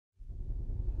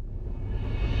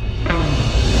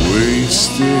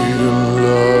wasted in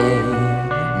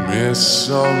love,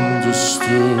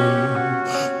 misunderstood.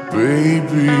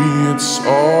 Baby, it's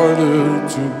harder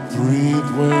to breathe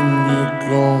when you're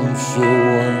gone, so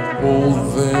I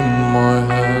hold in my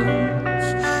hands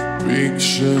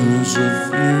pictures of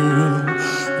you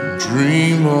and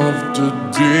dream of the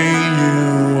day you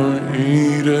were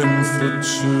eating for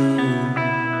two.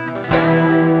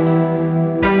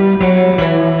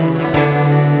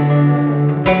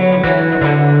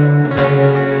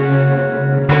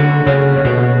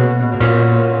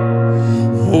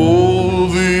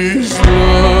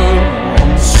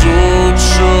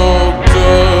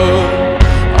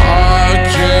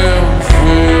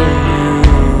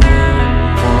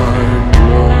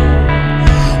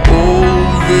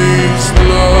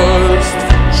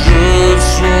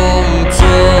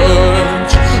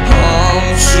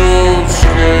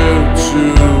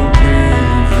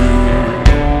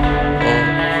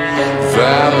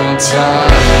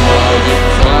 Valentine, while the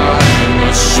climb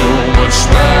was so much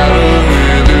better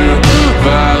with you.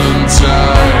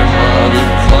 Valentine, while the